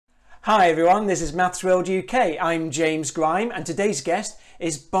Hi everyone, this is Maths World UK. I'm James Grime and today's guest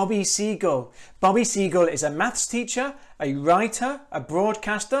is Bobby Seagull. Bobby Seagull is a maths teacher, a writer, a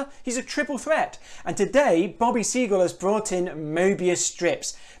broadcaster. He's a triple threat. And today Bobby Seagull has brought in Möbius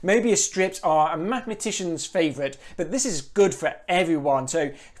strips. Möbius strips are a mathematician's favourite, but this is good for everyone.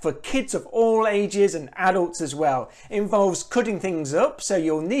 So for kids of all ages and adults as well. It involves cutting things up, so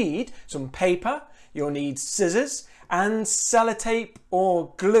you'll need some paper, you'll need scissors, and sellotape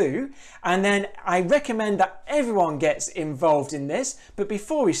or glue, and then I recommend that everyone gets involved in this. But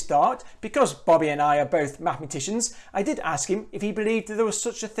before we start, because Bobby and I are both mathematicians, I did ask him if he believed that there was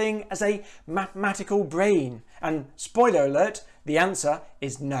such a thing as a mathematical brain, and spoiler alert, the answer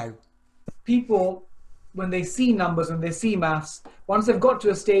is no. People, when they see numbers, when they see maths, once they've got to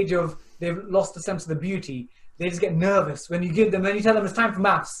a stage of they've lost the sense of the beauty, they just get nervous when you give them, when you tell them it's time for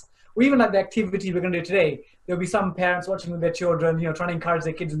maths, or even like the activity we're going to do today. There'll be some parents watching with their children, trying to encourage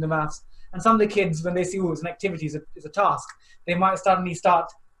their kids in the maths. And some of the kids, when they see, oh, it's an activity, it's a task, they might suddenly start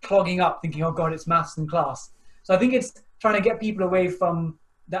clogging up, thinking, oh God, it's maths in class. So I think it's trying to get people away from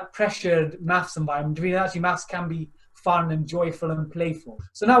that pressured maths environment. I mean, actually, maths can be fun and joyful and playful.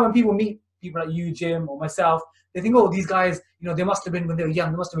 So now when people meet people like you, Jim, or myself, they think, oh, these guys, they must have been, when they were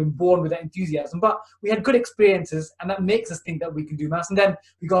young, they must have been born with that enthusiasm. But we had good experiences, and that makes us think that we can do maths. And then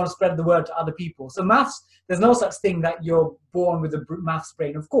we go and spread the word to other people. So maths, there's no such thing that you're born with a maths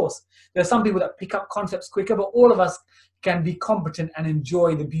brain. Of course, there are some people that pick up concepts quicker, but all of us can be competent and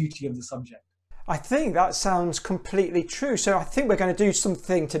enjoy the beauty of the subject. I think that sounds completely true. So I think we're going to do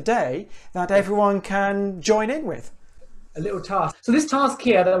something today that everyone can join in with. A little task. So this task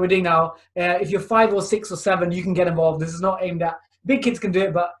here that we're doing now, if you're 5 or 6 or 7, you can get involved. This is not aimed at big kids can do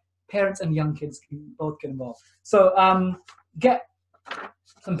it, but parents and young kids can both get involved. So get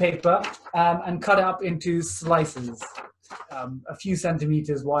some paper and cut it up into slices, a few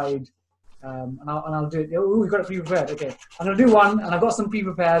centimeters wide, and I'll do it. Oh, we've got it pre-prepared. Okay, I'm gonna do one, and I've got some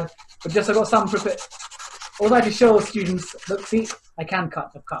pre-prepared, but just I've got some prepared. All I to show students. Look, see, I can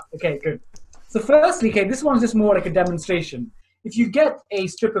cut. I've cut. Okay, good. So firstly, okay, this one's just more like a demonstration. If you get a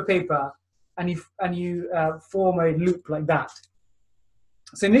strip of paper and you form a loop like that.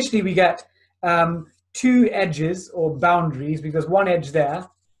 So initially we get 2 edges or boundaries, because one edge there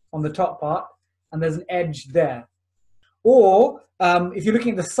on the top part, and there's an edge there. Or if you're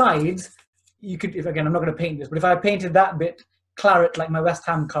looking at the sides, you could, again, I'm not going to paint this, but if I painted that bit claret, like my West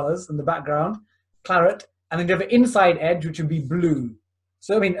Ham colours in the background, claret, and then you have an inside edge which would be blue.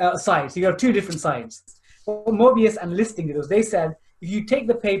 So, I mean, sides. So you have 2 different sides. What Möbius and Listing did was they said, if you take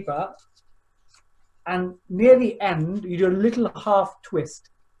the paper and near the end, you do a little half twist.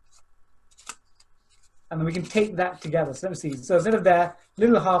 And then we can take that together. So let me see. So instead of there,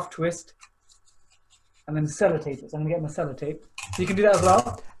 little half twist, and then sellotape it. So I'm going to get my sellotape. So you can do that as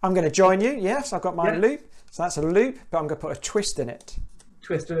well. I'm going to join you. Yes, I've got my loop. So that's a loop, but I'm going to put a twist in it.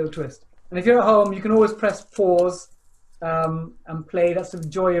 Twist, a little twist. And if you're at home, you can always press pause and play. That's the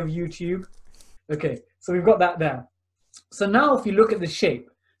joy of YouTube. Okay, so we've got that there. So now if you look at the shape,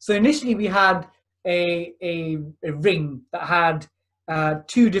 so initially we had a ring that had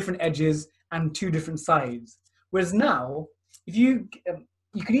 2 different edges and 2 different sides. Whereas now, if you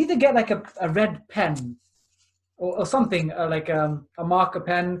could either get like a red pen or something like a marker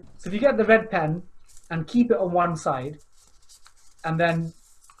pen. So if you get the red pen and keep it on one side, and then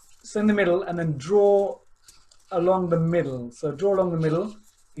so in the middle, and then draw along the middle. So draw along the middle.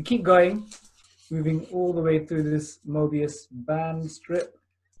 You keep going, moving all the way through this Möbius band strip,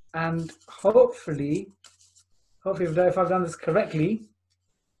 and hopefully if I've done this correctly,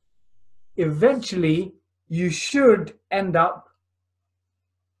 eventually you should end up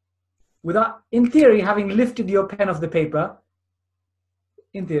without, in theory, having lifted your pen off the paper.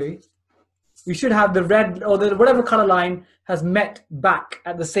 In theory, we should have the red or the whatever color line has met back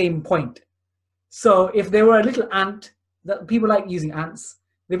at the same point. So if there were a little ant, that people like using ants,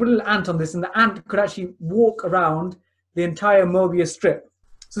 they put a little ant on this, and the ant could actually walk around the entire Möbius strip.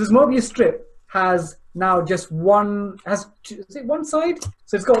 So this Möbius strip has now just one, is it one side?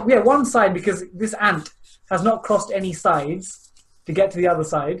 So it's got, one side, because this ant has not crossed any sides to get to the other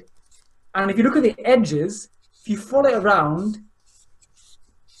side. And if you look at the edges, if you follow it around,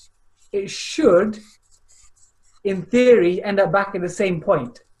 it should, in theory, end up back at the same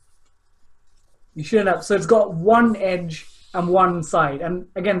point. You should end up, so it's got one edge and one side. And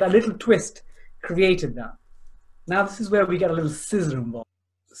again, that little twist created that. Now this is where we get a little scissor involved.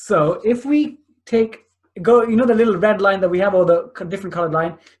 So if we the little red line that we have, or the different colored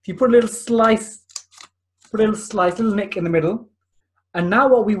line, if you put a little slice, little nick in the middle. And now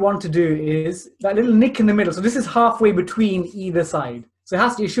what we want to do is that little nick in the middle. So this is halfway between either side. So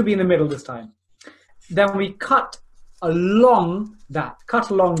it should be in the middle this time. Then we cut along that.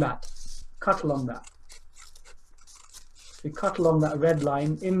 We cut along that red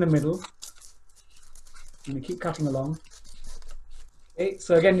line in the middle. And we keep cutting along. Okay,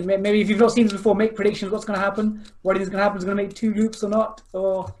 so again, maybe if you've not seen this before, make predictions. What's going to happen? What is going to happen? Is it going to make 2 loops or not?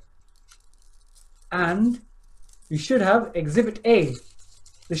 And you should have exhibit A.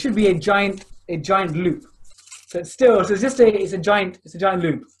 There should be a giant loop. So it's a giant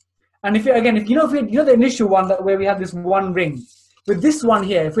loop. And if you know the initial one where we had this one ring, with this one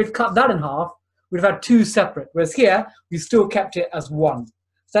here, if we'd cut that in half, we'd have had 2 separate. Whereas here, we still kept it as 1.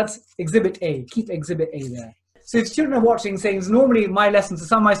 So that's exhibit A. Keep exhibit A there. So if students are watching, saying normally my lessons, so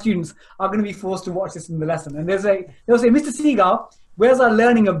some of my students are going to be forced to watch this in the lesson, and they'll say, Mr. Seagull, where's our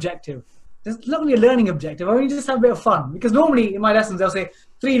learning objective? There's not really a learning objective. I mean, just have a bit of fun. Because normally in my lessons, they'll say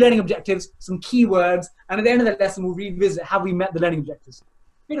 3 learning objectives, some keywords, and at the end of the lesson, we'll revisit have we met the learning objectives.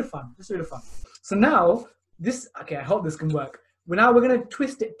 Bit of fun, just a bit of fun. So now I hope this can work. Now we're going to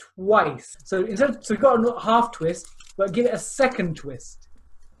twist it twice. So we've got a half twist, but give it a second twist.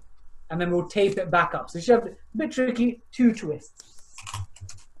 And then we'll tape it back up. So you should have a bit tricky, 2 twists.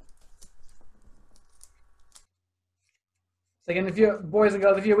 So again, if you're boys and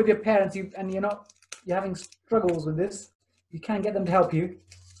girls, if you're with your parents and you're having struggles with this, you can get them to help you.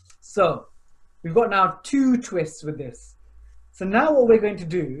 So we've got now 2 twists with this. So now what we're going to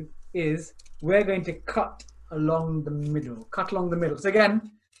do is we're going to cut along the middle. So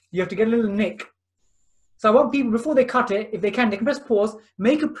again, you have to get a little nick. So I want people, before they cut it, if they can press pause,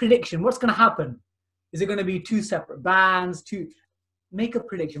 make a prediction. What's going to happen? Is it going to be 2 separate bands? Make a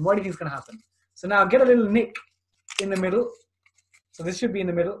prediction. What do you think is going to happen? So now get a little nick in the middle. So this should be in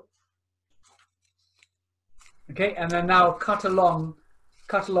the middle. Okay, and then now cut along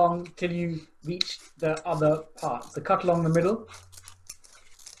till you reach the other part. So cut along the middle.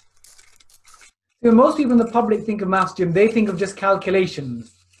 So most people in the public think of maths, Jim, they think of just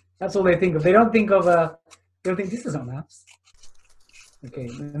calculations. That's all they think of. They don't think this is not maths. Okay,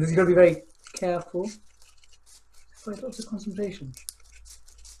 and this is going to be very careful. Quite lots of concentration.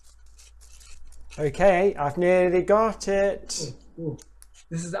 Okay, I've nearly got it. Ooh.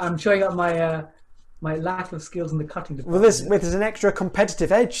 I'm showing up my my lack of skills in the cutting department. Well, there's an extra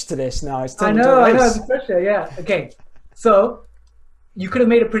competitive edge to this now. I know, the pressure, yeah. Okay, so you could have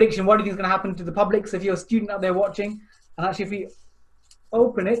made a prediction. What do you think is going to happen to the public? So if you're a student out there watching, and actually if we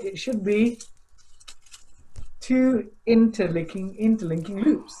open it, it should be 2 interlinking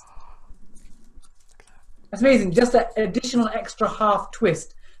loops. That's amazing. Just that additional extra half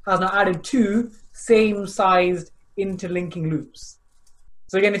twist has now added 2 same-sized interlinking loops.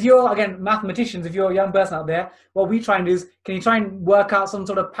 So again, if you're, mathematicians, if you're a young person out there, what we try and do is, can you try and work out some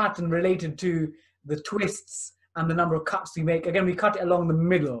sort of pattern related to the twists and the number of cuts we make? Again, we cut it along the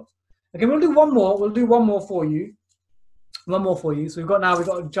middle. Okay, we'll do one more. We'll do one more for you. So we've got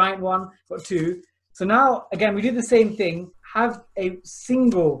a giant one, got 2. So now, again, we do the same thing. You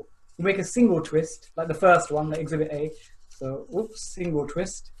make a single twist, like the first one, like exhibit A. So, single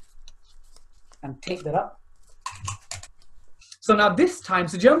twist. And tape that up. So now this time,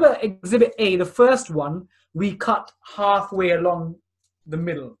 so do you remember exhibit A, the first one, we cut halfway along the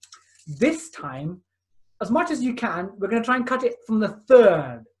middle. This time, as much as you can, we're going to try and cut it from the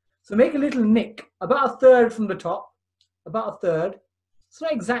third. So make a little nick, about a third from the top, about a third. So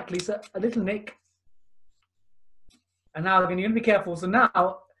not exactly, so a little nick. And now you're going to be careful. So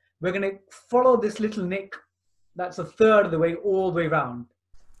now we're going to follow this little nick. That's a third of the way, all the way around.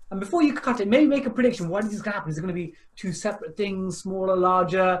 And before you cut it, maybe make a prediction. What is going to happen? Is it going to be 2 separate things, smaller,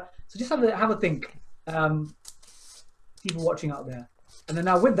 larger? So just have a think. People watching out there. And then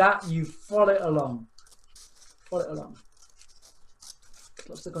now with that, you follow it along. Lots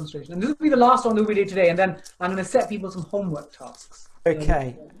of concentration. And this will be the last one that we do today. And then I'm going to set people some homework tasks.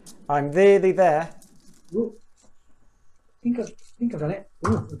 Okay, I'm nearly there. Ooh. I think I've done it.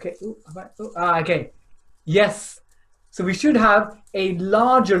 Ooh, okay. Ooh, okay. Yes. So we should have a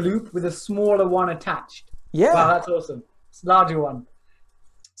larger loop with a smaller one attached. Yeah. Wow, that's awesome. It's a larger one.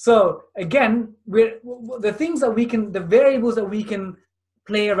 So again, the variables that we can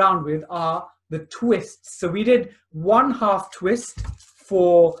play around with are the twists. So we did 1 half twist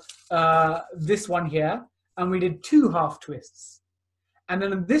for this one here, and we did 2 half twists. And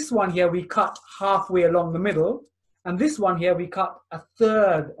then this one here, we cut halfway along the middle, and this one here, we cut a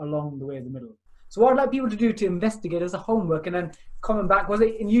third along the way in the middle. So what I'd like people to do to investigate as a homework and then comment back, was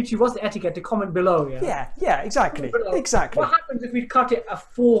it in YouTube, what's the etiquette to comment below? Yeah, exactly. Exactly. What happens if we cut it a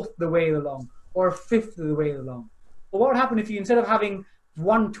 4th the way along or a 5th of the way along? Or what would happen if you, instead of having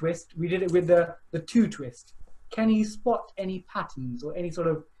 1 twist, we did it with the 2 twist? can he spot any patterns or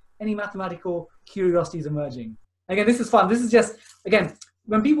any mathematical curiosities emerging? Again, this is fun. This is just, again,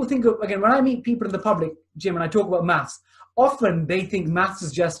 when people think of, again, when I meet people in the public gym and I talk about maths, often they think maths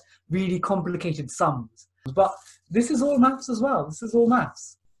is just really complicated sums. But this is all maths as well. This is all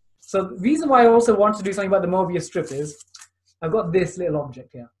maths. So the reason why I also want to do something about the Möbius strip is I've got this little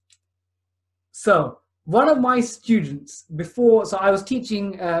object here. So one of my students before, so I was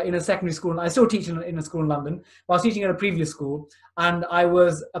teaching in a secondary school, and I still teach in a school in London, but I was teaching at a previous school, and I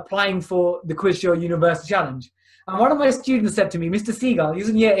was applying for the Quiz Show University Challenge. And one of my students said to me, Mr. Seagull, he's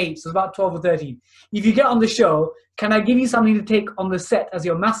in year 8, so about 12 or 13, if you get on the show, can I give you something to take on the set as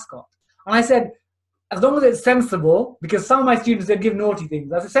your mascot? And I said, as long as it's sensible, because some of my students, they'd give naughty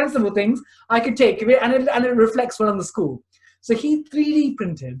things. As sensible things, I could take it, and it reflects well on the school. So he 3D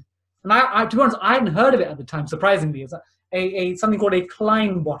printed, and I to be honest, I hadn't heard of it at the time, surprisingly. It's something called a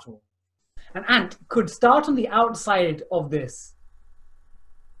Klein bottle. An ant could start on the outside of this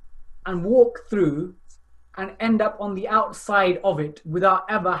and walk through and end up on the outside of it without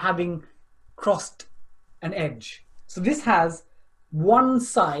ever having crossed an edge. So this has one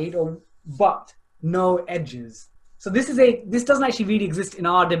side, but no edges. So this doesn't actually really exist in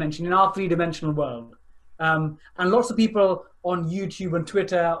our dimension, in our three-dimensional world. And lots of people on YouTube and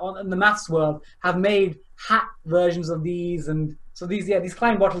Twitter, in the maths world, have made hat versions of these. And so these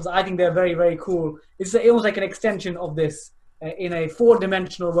Klein bottles, I think they're very, very cool. It's almost like an extension of this in a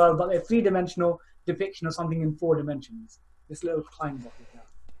four-dimensional world, but a three-dimensional depiction of something in 4 dimensions. This little Klein bottle here.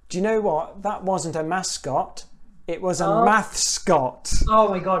 Do you know what? That wasn't a mascot. It was a mathscot. Oh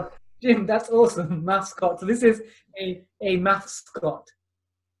my God. Jim, that's awesome. Mascot. So this is a mathscot.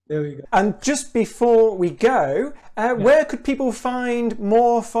 There we go. And just before we go, where could people find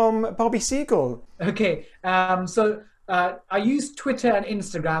more from Bobby Seagull? Okay, so I use Twitter and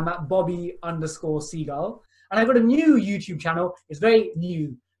Instagram at Bobby_Seagull. And I've got a new YouTube channel. It's very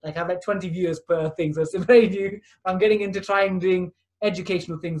new. Like I have like 20 viewers per thing. So it's very new. I'm getting into trying doing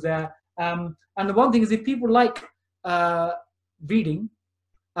educational things there. And the one thing is if people like reading,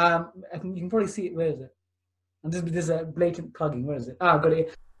 I think you can probably see it. Where is it? And there's a blatant plugging. Where is it? Ah,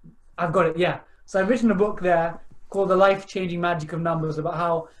 I've got it, yeah. So I've written a book there called The Life-Changing Magic of Numbers, about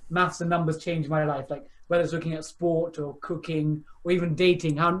how maths and numbers changed my life, like whether it's looking at sport or cooking or even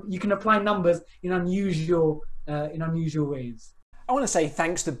dating, how you can apply numbers in unusual ways. I want to say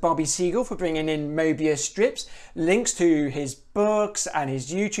thanks to Bobby Seagull for bringing in Möbius strips. Links to his books and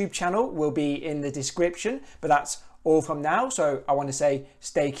his YouTube channel will be in the description, but that's all from now. So I want to say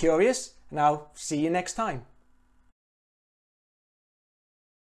stay curious, and I'll see you next time.